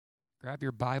Grab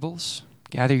your Bibles,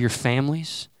 gather your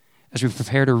families as we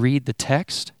prepare to read the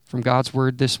text from God's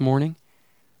Word this morning.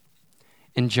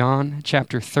 In John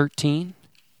chapter 13,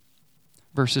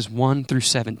 verses 1 through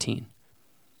 17.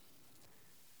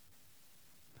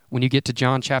 When you get to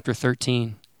John chapter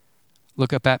 13,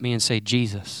 look up at me and say,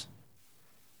 Jesus.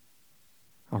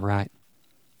 All right.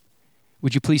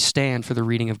 Would you please stand for the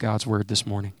reading of God's Word this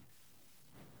morning?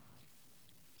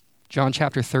 John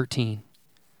chapter 13,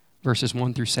 verses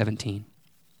 1 through 17.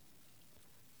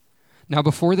 Now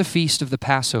before the feast of the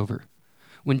Passover,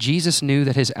 when Jesus knew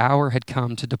that his hour had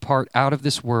come to depart out of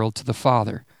this world to the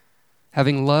Father,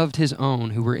 having loved his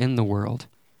own who were in the world,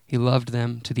 he loved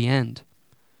them to the end.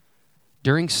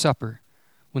 During supper,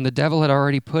 when the devil had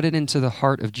already put it into the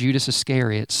heart of Judas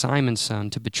Iscariot, Simon's son,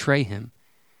 to betray him,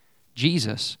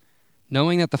 Jesus,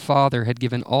 knowing that the Father had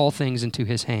given all things into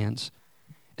his hands,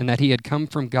 and that he had come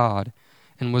from God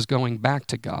and was going back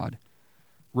to God,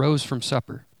 rose from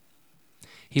supper.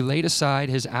 He laid aside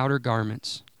his outer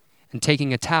garments, and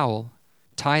taking a towel,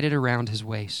 tied it around his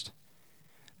waist.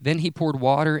 Then he poured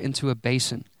water into a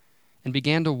basin and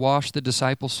began to wash the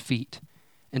disciples' feet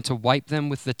and to wipe them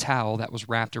with the towel that was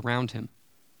wrapped around him.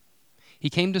 He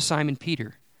came to Simon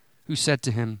Peter, who said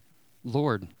to him,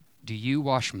 "Lord, do you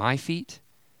wash my feet?"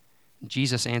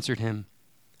 Jesus answered him,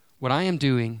 "What I am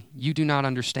doing you do not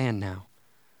understand now,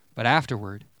 but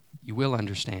afterward you will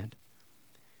understand."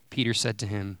 Peter said to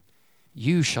him,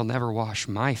 "You shall never wash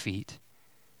my feet."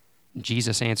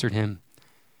 Jesus answered him,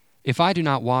 "If I do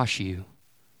not wash you,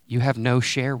 you have no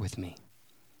share with me."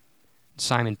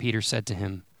 Simon Peter said to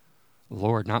him,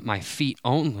 "Lord, not my feet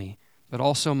only, but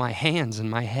also my hands and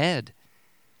my head."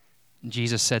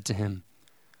 Jesus said to him,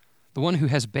 "The one who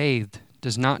has bathed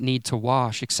does not need to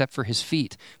wash except for his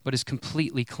feet, but is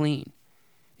completely clean.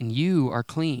 And you are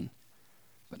clean,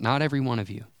 but not every one of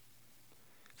you."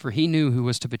 For he knew who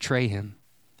was to betray him.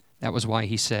 That was why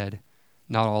he said,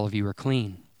 "Not all of you are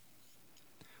clean."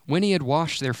 When he had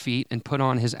washed their feet and put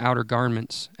on his outer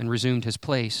garments and resumed his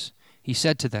place, he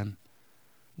said to them,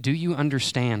 "Do you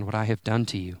understand what I have done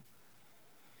to you?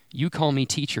 You call me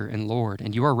teacher and Lord,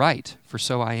 and you are right, for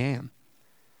so I am.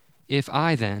 If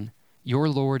I then, your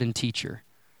Lord and teacher,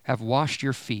 have washed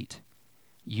your feet,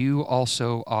 you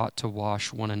also ought to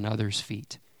wash one another's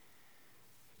feet.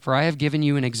 For I have given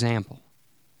you an example,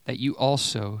 that you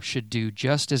also should do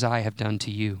just as I have done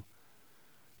to you.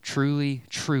 Truly,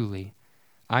 truly,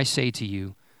 I say to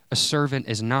you, a servant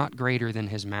is not greater than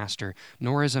his master,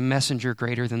 nor is a messenger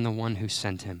greater than the one who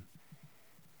sent him.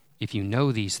 If you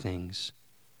know these things,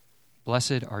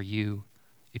 blessed are you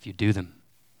if you do them."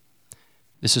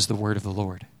 This is the word of the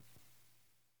Lord.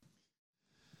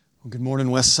 Well, good morning,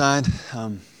 Westside.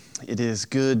 It is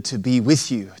good to be with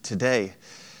you today.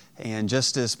 And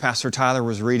just as Pastor Tyler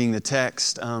was reading the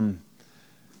text,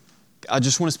 I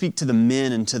just want to speak to the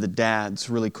men and to the dads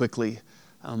really quickly.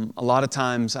 A lot of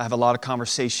times I have a lot of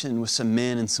conversation with some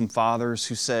men and some fathers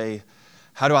who say,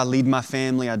 "How do I lead my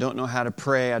family? I don't know how to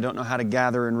pray. I don't know how to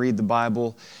gather and read the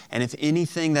Bible." And if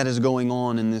anything that is going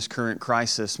on in this current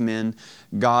crisis, men,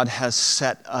 God has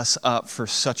set us up for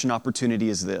such an opportunity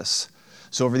as this.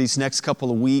 So over these next couple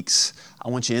of weeks, I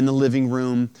want you in the living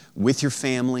room with your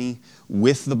family,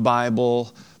 with the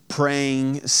Bible,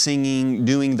 praying, singing,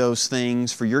 doing those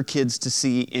things for your kids to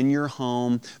see in your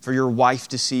home, for your wife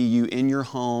to see you in your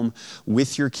home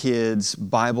with your kids,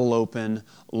 Bible open,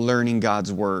 learning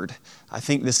God's Word. I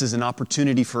think this is an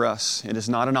opportunity for us. It is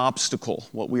not an obstacle,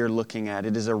 what we are looking at.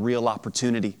 It is a real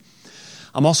opportunity.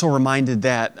 I'm also reminded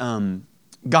that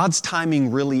God's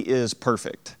timing really is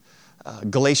perfect.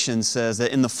 Galatians says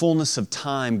that in the fullness of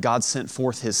time, God sent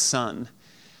forth His Son.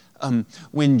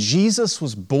 When Jesus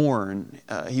was born,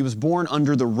 He was born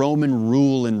under the Roman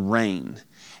rule and reign.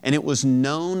 And it was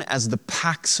known as the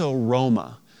Pax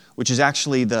Roma, which is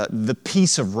actually the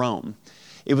peace of Rome.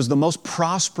 It was the most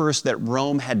prosperous that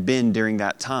Rome had been during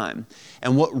that time.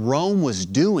 And what Rome was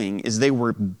doing is they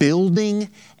were building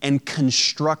and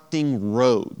constructing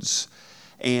roads.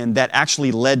 And that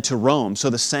actually led to Rome.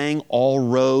 So the saying, "all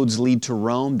roads lead to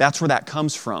Rome," that's where that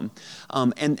comes from.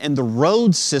 And the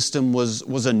road system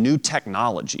was a new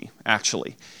technology,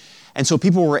 actually. And so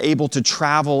people were able to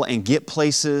travel and get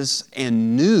places,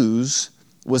 and news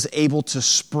was able to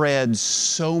spread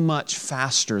so much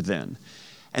faster then.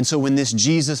 And so when this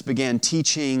Jesus began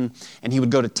teaching, and He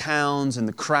would go to towns, and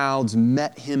the crowds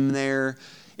met Him there,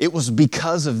 it was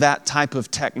because of that type of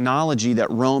technology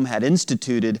that Rome had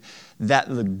instituted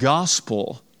that the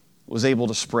gospel was able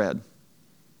to spread.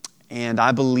 And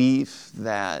I believe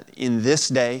that in this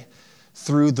day,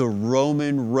 through the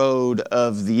Roman road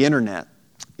of the internet,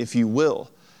 if you will,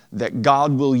 that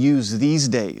God will use these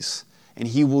days and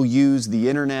He will use the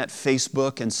internet,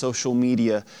 Facebook, and social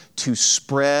media to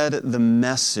spread the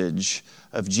message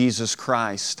of Jesus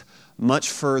Christ much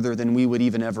further than we would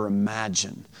even ever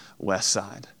imagine,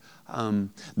 Westside.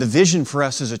 The vision for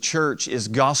us as a church is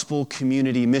gospel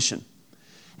community mission.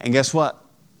 And guess what?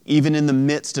 Even in the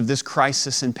midst of this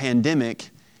crisis and pandemic,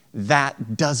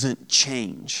 that doesn't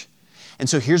change. And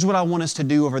so here's what I want us to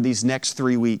do over these next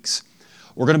 3 weeks.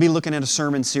 We're going to be looking at a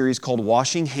sermon series called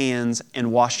Washing Hands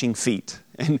and Washing Feet.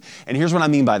 And here's what I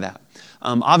mean by that.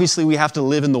 Obviously, we have to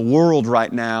live in the world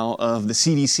right now of the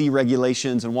CDC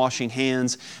regulations and washing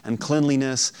hands and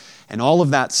cleanliness and all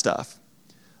of that stuff.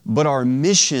 But our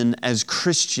mission as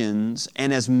Christians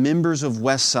and as members of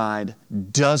Westside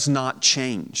does not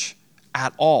change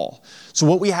at all. So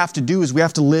what we have to do is we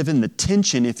have to live in the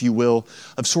tension, if you will,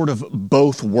 of sort of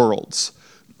both worlds,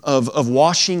 of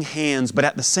washing hands, but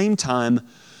at the same time,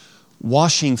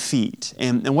 washing feet.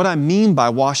 And what I mean by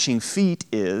washing feet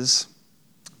is,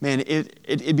 man,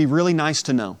 it'd be really nice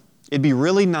to know. It'd be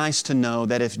really nice to know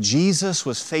that if Jesus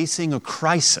was facing a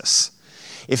crisis,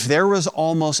 if there was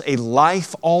almost a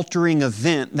life-altering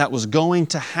event that was going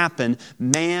to happen,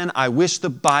 man, I wish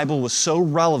the Bible was so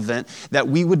relevant that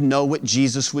we would know what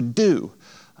Jesus would do.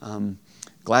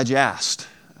 Glad you asked,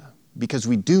 because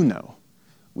we do know.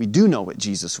 We do know what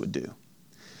Jesus would do.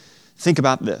 Think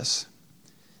about this.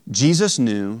 Jesus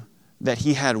knew that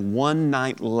He had one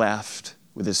night left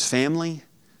with His family,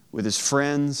 with His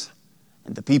friends,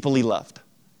 and the people He loved.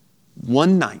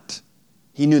 One night.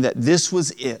 He knew that this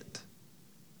was it.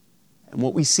 And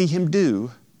what we see Him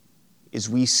do is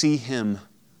we see Him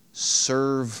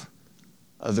serve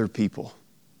other people.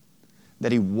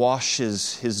 That He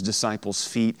washes His disciples'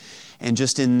 feet. And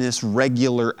just in this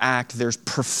regular act, there's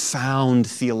profound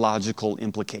theological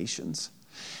implications.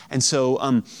 And so,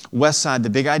 Westside, the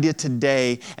big idea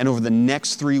today and over the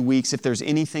next 3 weeks, if there's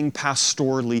anything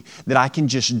pastorally that I can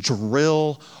just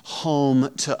drill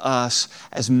home to us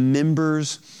as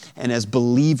members and as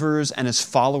believers and as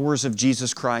followers of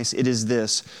Jesus Christ, it is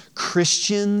this: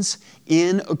 Christians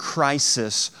in a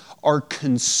crisis are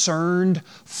concerned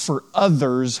for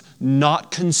others,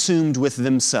 not consumed with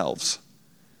themselves.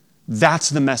 That's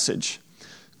the message.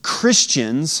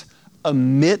 Christians,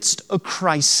 amidst a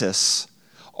crisis,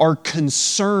 are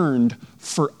concerned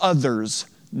for others,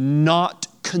 not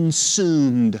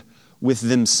consumed with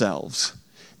themselves.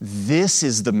 This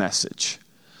is the message.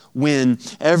 When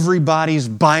everybody's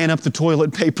buying up the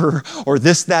toilet paper or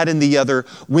this, that, and the other,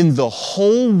 when the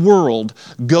whole world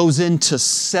goes into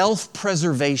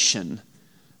self-preservation,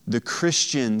 the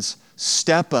Christians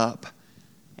step up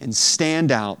and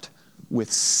stand out with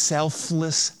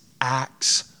selfless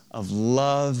acts of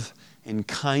love and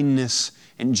kindness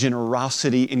and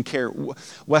generosity and care.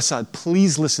 Westside,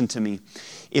 please listen to me.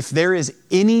 If there is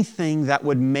anything that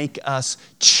would make us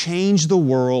change the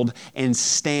world and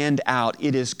stand out,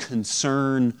 it is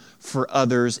concern for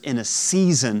others in a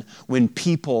season when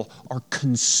people are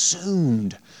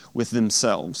consumed with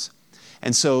themselves.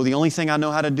 And so the only thing I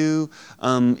know how to do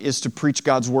is to preach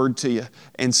God's Word to you.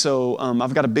 And so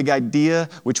I've got a big idea,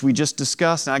 which we just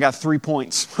discussed, and I got 3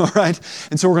 points, all right?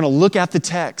 And so we're going to look at the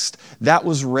text that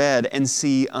was read and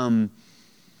see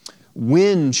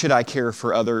when should I care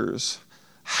for others?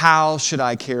 How should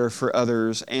I care for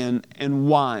others? And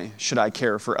why should I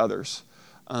care for others?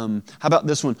 How about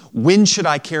this one? When should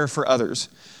I care for others?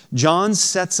 John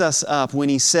sets us up when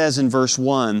he says in verse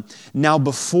 1, now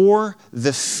before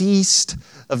the feast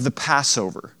of the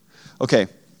Passover. Okay,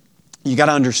 you got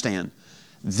to understand,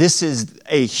 this is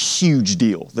a huge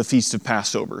deal, the Feast of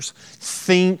Passovers.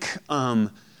 Think the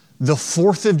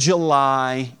 4th of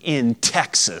July in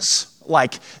Texas.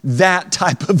 Like that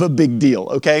type of a big deal,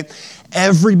 okay?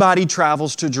 Everybody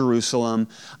travels to Jerusalem.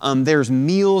 There's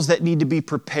meals that need to be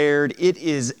prepared. It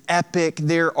is epic.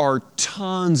 There are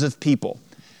tons of people.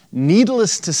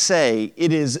 Needless to say,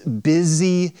 it is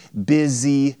busy,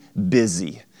 busy,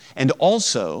 busy. And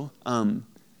also,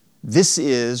 this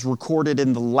is recorded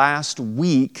in the last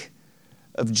week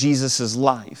of Jesus'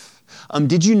 life.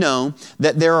 Did you know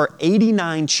that there are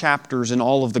 89 chapters in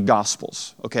all of the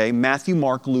Gospels? Okay, Matthew,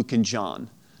 Mark, Luke, and John.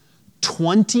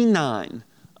 29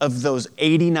 of those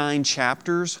 89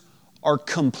 chapters are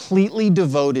completely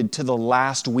devoted to the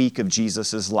last week of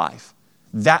Jesus' life.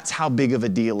 That's how big of a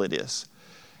deal it is.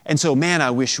 And so, man,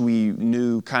 I wish we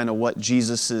knew kind of what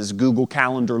Jesus' Google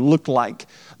Calendar looked like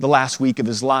the last week of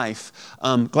His life.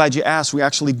 Glad you asked. We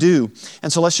actually do.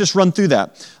 And so let's just run through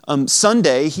that.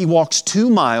 Sunday, He walks 2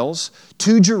 miles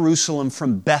to Jerusalem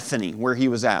from Bethany, where He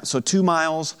was at. So 2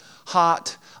 miles,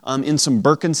 hot, in some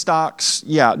Birkenstocks.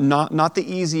 Yeah, not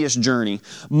the easiest journey.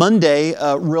 Monday,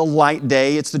 real light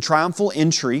day. It's the triumphal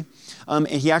entry. And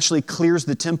he actually clears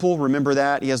the temple. Remember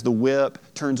that? He has the whip,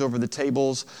 turns over the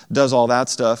tables, does all that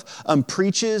stuff.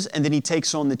 Preaches, and then he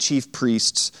takes on the chief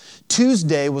priests.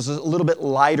 Tuesday was a little bit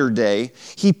lighter day.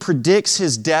 He predicts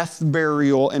his death,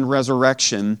 burial, and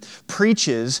resurrection,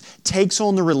 preaches, takes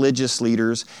on the religious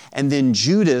leaders, and then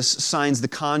Judas signs the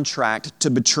contract to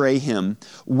betray him.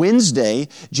 Wednesday,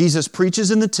 Jesus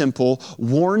preaches in the temple,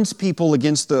 warns people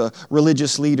against the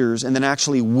religious leaders, and then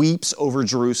actually weeps over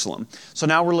Jerusalem. So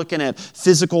now we're looking at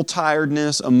physical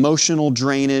tiredness, emotional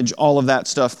drainage, all of that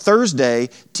stuff. Thursday,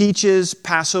 teaches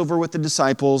Passover with the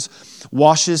disciples,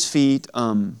 washes feet.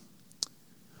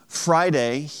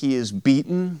 Friday, he is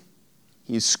beaten,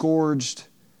 he is scourged,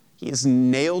 he is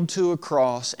nailed to a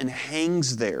cross and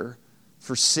hangs there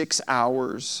for 6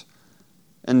 hours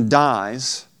and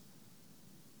dies.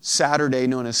 Saturday,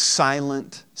 known as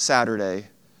Silent Saturday.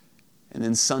 And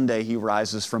then Sunday, he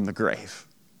rises from the grave.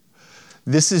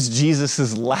 This is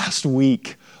Jesus' last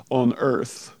week on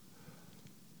earth.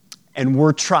 And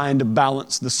we're trying to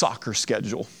balance the soccer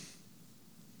schedule.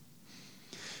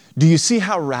 Do you see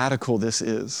how radical this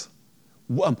is?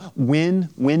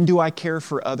 When do I care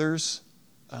for others?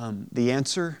 The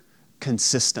answer,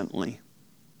 consistently.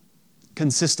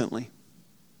 Consistently.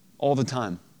 All the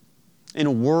time. In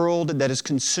a world that is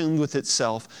consumed with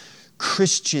itself,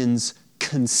 Christians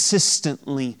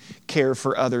consistently care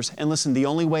for others. And listen, the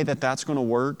only way that that's going to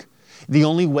work, the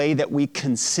only way that we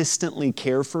consistently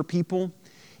care for people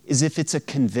is if it's a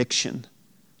conviction,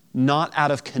 not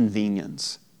out of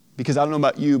convenience. Because I don't know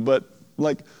about you, but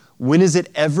when has it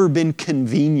ever been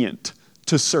convenient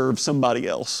to serve somebody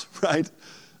else, right?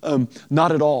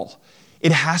 Not at all.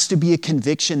 It has to be a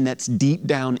conviction that's deep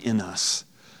down in us.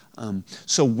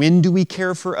 So when do we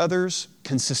care for others?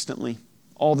 Consistently,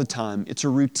 all the time. It's a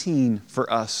routine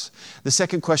for us. The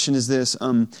second question is this,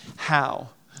 how?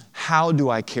 How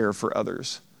do I care for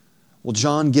others? Well,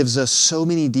 John gives us so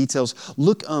many details.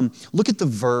 Look at the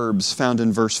verbs found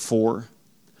in verse 4.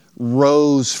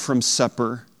 Rose from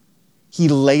supper. He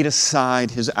laid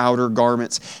aside his outer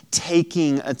garments.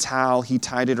 Taking a towel, he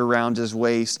tied it around his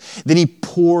waist. Then he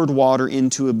poured water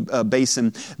into a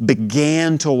basin,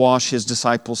 began to wash his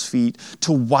disciples' feet,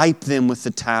 to wipe them with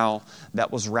the towel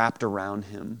that was wrapped around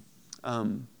him.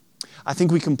 I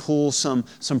think we can pull some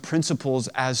principles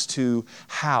as to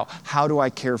how do I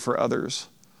care for others?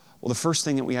 Well, the first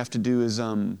thing that we have to do is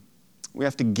we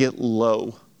have to get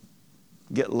low,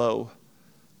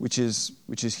 which is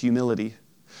humility.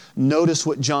 Notice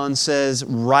what John says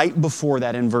right before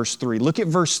that in verse 3. Look at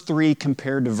verse 3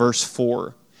 compared to verse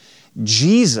 4.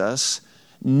 Jesus,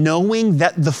 knowing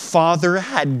that the Father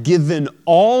had given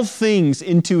all things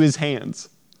into his hands,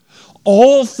 and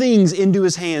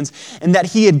that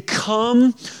he had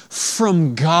come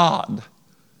from God.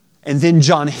 And then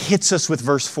John hits us with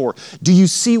verse 4. Do you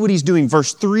see what he's doing?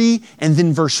 Verse 3 and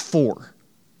then verse 4.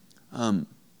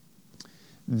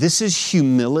 This is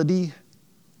humility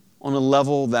on a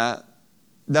level that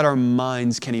our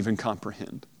minds can't even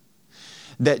comprehend.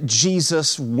 That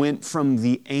Jesus went from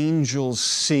the angels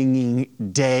singing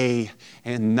day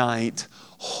and night,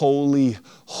 holy,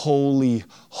 holy,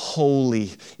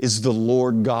 holy is the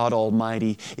Lord God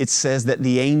Almighty. It says that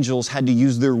the angels had to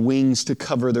use their wings to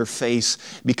cover their face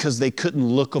because they couldn't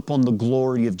look upon the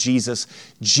glory of Jesus.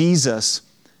 Jesus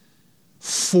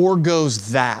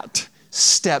forgoes that,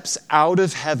 steps out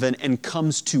of heaven and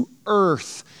comes to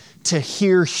earth to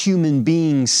hear human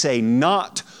beings say,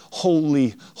 not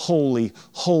holy, holy,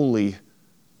 holy,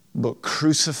 but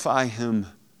crucify him,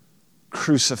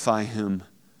 crucify him,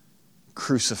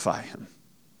 crucify him.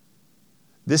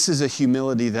 This is a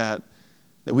humility that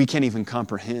we can't even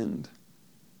comprehend.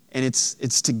 And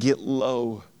it's to get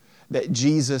low, that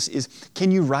Jesus is. Can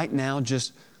you right now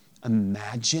just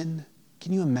imagine?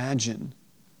 Can you imagine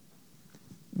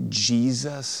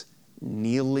Jesus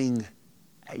kneeling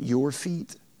at your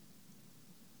feet,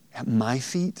 at my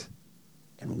feet,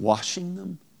 and washing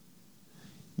them?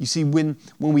 You see, when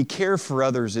we care for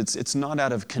others, it's not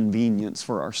out of convenience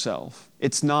for ourselves.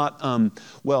 It's not,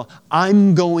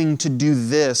 I'm going to do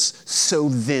this so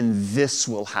then this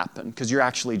will happen, because you're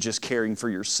actually just caring for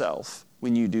yourself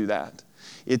when you do that.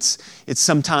 It's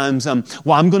sometimes, I'm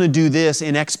going to do this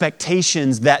in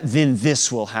expectations that then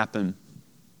this will happen.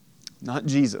 Not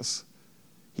Jesus.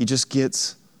 He just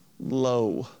gets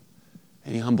low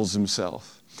and he humbles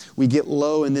himself. We get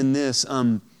low, and then this,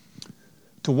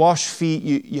 to wash feet,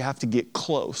 you have to get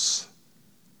close.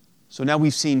 So now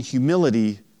we've seen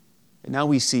humility, and now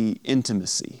we see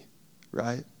intimacy,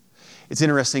 right? It's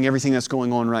interesting, everything that's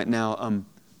going on right now,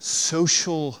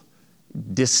 social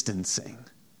distancing.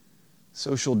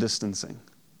 Social distancing.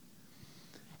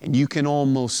 And you can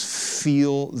almost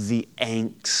feel the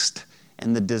angst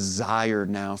and the desire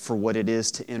now for what it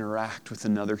is to interact with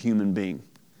another human being.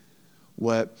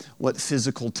 What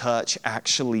physical touch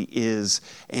actually is.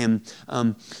 And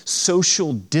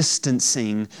social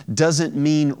distancing doesn't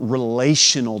mean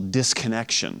relational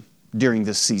disconnection during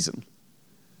this season.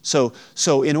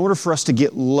 So in order for us to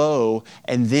get low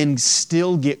and then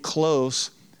still get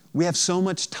close, we have so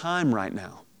much time right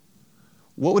now.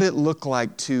 What would it look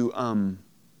like to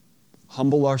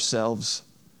humble ourselves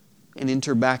and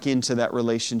enter back into that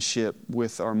relationship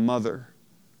with our mother,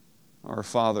 our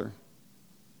father,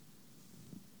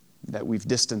 that we've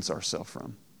distanced ourselves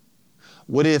from?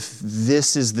 What if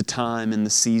this is the time in the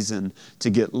season to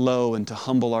get low and to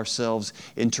humble ourselves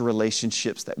into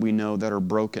relationships that we know that are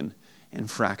broken and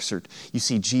fractured? You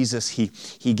see, Jesus,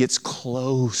 He gets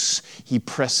close. He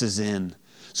presses in.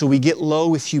 So we get low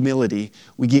with humility.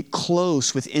 We get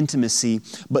close with intimacy.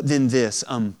 But then this,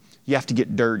 you have to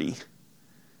get dirty.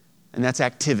 And that's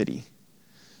activity.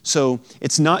 So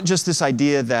it's not just this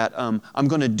idea that I'm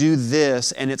going to do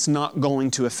this and it's not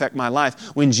going to affect my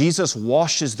life. When Jesus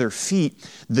washes their feet,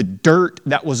 the dirt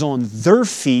that was on their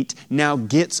feet now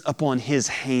gets upon His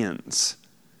hands.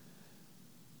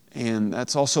 And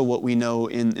that's also what we know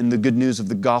in the good news of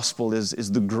the gospel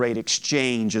is the great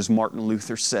exchange, as Martin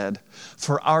Luther said.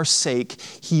 For our sake,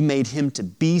 He made Him to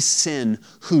be sin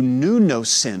who knew no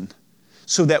sin,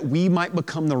 so that we might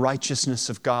become the righteousness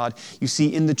of God. You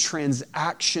see, in the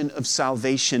transaction of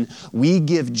salvation, we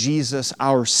give Jesus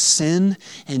our sin,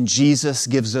 and Jesus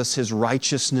gives us His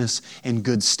righteousness and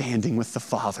good standing with the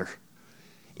Father.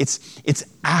 It's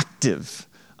active.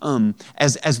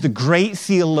 As the great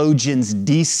theologians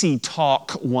D.C.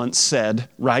 Talk once said,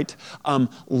 right?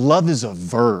 Love is a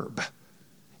verb.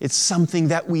 It's something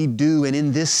that we do, and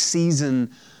in this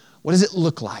season, what does it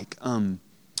look like?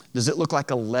 Does it look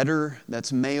like a letter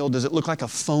that's mailed? Does it look like a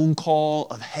phone call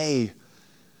of, hey,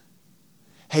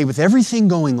 with everything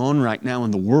going on right now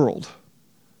in the world,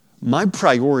 my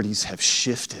priorities have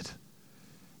shifted.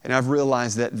 And I've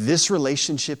realized that this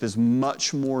relationship is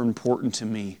much more important to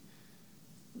me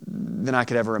than I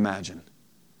could ever imagine.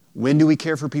 When do we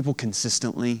care for people?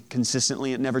 Consistently.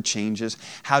 Consistently, it never changes.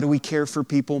 How do we care for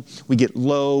people? We get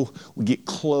low, we get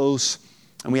close,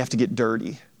 and we have to get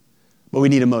dirty. But we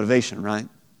need a motivation, right?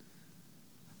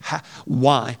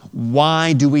 Why?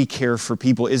 Why do we care for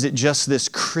people? Is it just this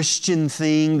Christian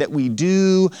thing that we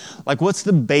do? Like, what's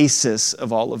the basis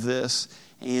of all of this?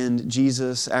 And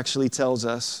Jesus actually tells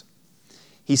us.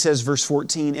 He says, verse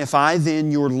 14, if I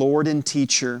then, your Lord and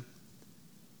teacher,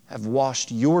 have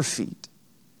washed your feet,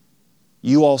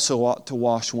 you also ought to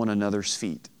wash one another's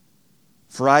feet.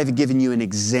 For I have given you an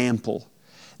example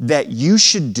that you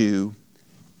should do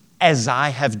as I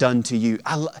have done to you.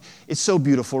 It's so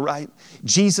beautiful, right?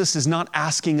 Jesus is not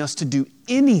asking us to do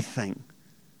anything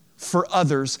for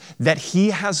others that He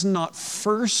has not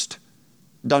first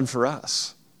done for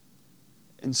us.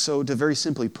 And so to very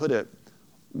simply put it,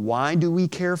 why do we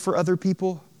care for other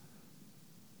people?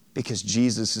 Because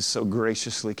Jesus has so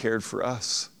graciously cared for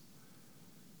us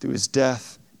through His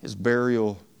death, His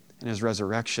burial, and His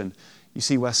resurrection. You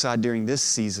see, Westside, during this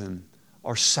season,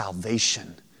 our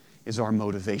salvation is our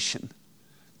motivation.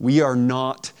 We are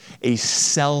not a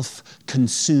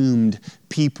self-consumed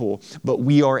people, but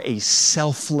we are a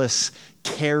selfless,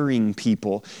 caring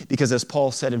people. Because as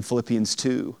Paul said in Philippians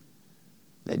 2,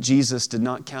 that Jesus did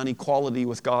not count equality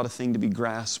with God a thing to be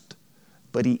grasped,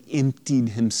 but He emptied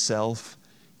Himself,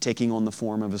 taking on the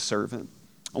form of a servant.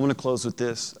 I want to close with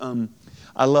this.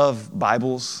 I love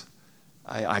Bibles.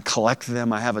 I collect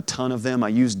them. I have a ton of them. I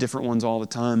use different ones all the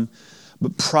time.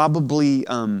 But probably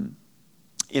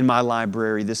in my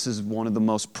library, this is one of the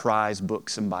most prized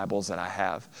books and Bibles that I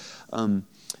have.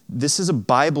 This is a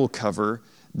Bible cover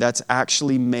that's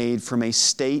actually made from a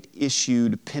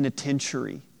state-issued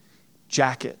penitentiary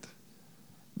jacket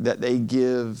that they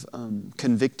give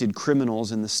convicted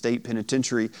criminals in the state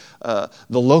penitentiary. The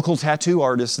local tattoo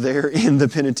artist there in the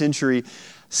penitentiary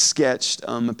sketched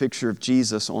a picture of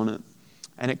Jesus on it.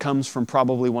 And it comes from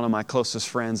probably one of my closest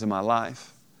friends in my life.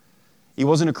 He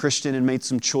wasn't a Christian and made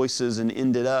some choices and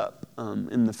ended up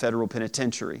in the federal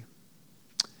penitentiary.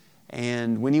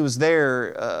 And when he was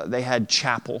there, they had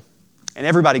chapel. And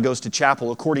everybody goes to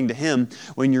chapel, according to him,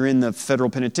 when you're in the federal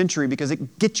penitentiary because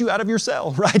it gets you out of your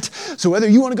cell, right? So whether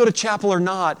you want to go to chapel or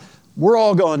not, we're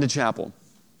all going to chapel.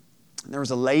 And there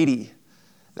was a lady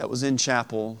that was in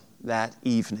chapel that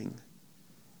evening.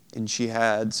 And she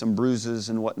had some bruises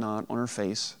and whatnot on her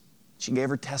face. She gave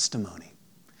her testimony.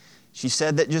 She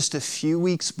said that just a few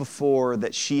weeks before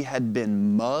that she had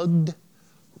been mugged,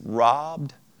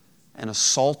 robbed, and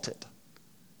assaulted.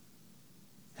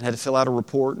 and had to fill out a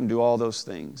report and do all those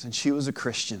things. And she was a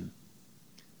Christian.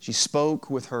 She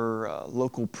spoke with her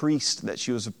local priest that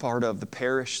she was a part of, the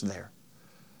parish there.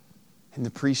 And the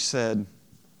priest said,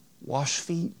 wash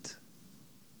feet,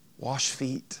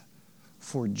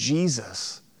 for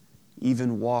Jesus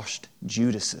even washed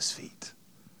Judas's feet.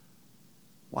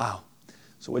 Wow.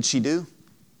 So what'd she do?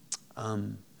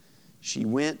 She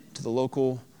went to the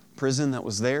local prison that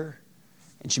was there,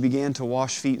 and she began to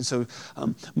wash feet. And so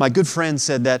my good friend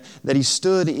said that he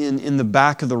stood in the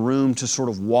back of the room to sort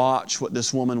of watch what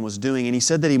this woman was doing. And he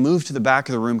said that he moved to the back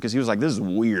of the room because he was like, this is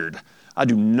weird. I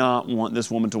do not want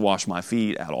this woman to wash my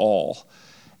feet at all.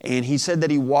 And he said that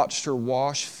he watched her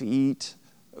wash feet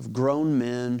of grown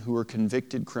men who were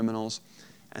convicted criminals.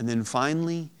 And then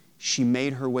finally, she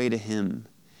made her way to him.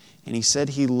 And he said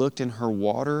he looked in her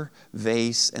water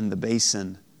vase and the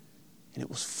basin, and it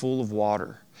was full of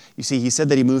water. You see, he said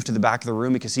that he moved to the back of the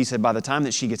room because he said by the time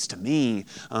that she gets to me,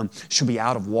 she'll be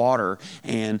out of water,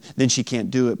 and then she can't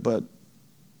do it. But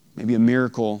maybe a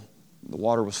miracle, the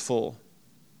water was full.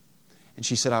 And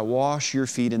she said, I wash your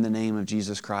feet in the name of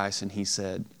Jesus Christ. And he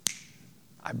said,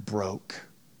 I broke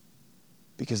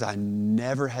because I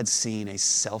never had seen a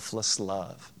selfless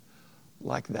love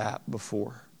like that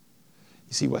before.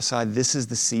 You see, Westside, this is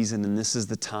the season and this is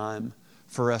the time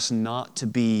for us not to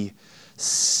be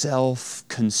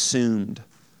self-consumed,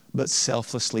 but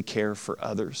selflessly care for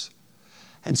others.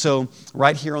 And so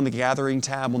right here on the Gathering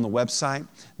tab on the website,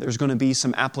 there's going to be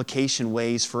some application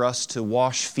ways for us to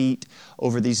wash feet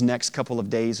over these next couple of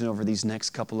days and over these next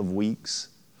couple of weeks.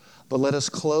 But let us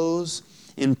close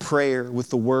in prayer with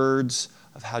the words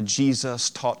of how Jesus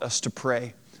taught us to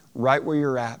pray. Right where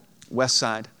you're at,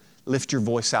 Westside, lift your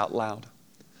voice out loud.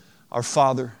 Our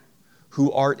Father,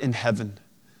 who art in heaven,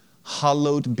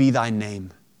 hallowed be thy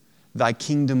name. Thy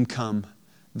kingdom come,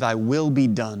 thy will be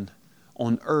done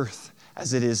on earth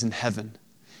as it is in heaven.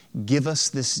 Give us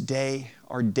this day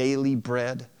our daily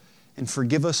bread, and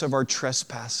forgive us of our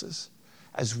trespasses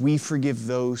as we forgive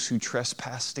those who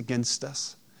trespass against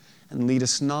us. And lead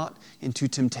us not into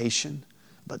temptation,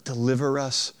 but deliver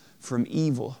us from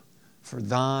evil. For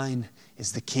thine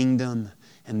is the kingdom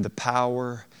and the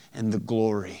power and the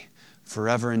glory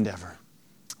forever and ever.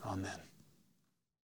 Amen.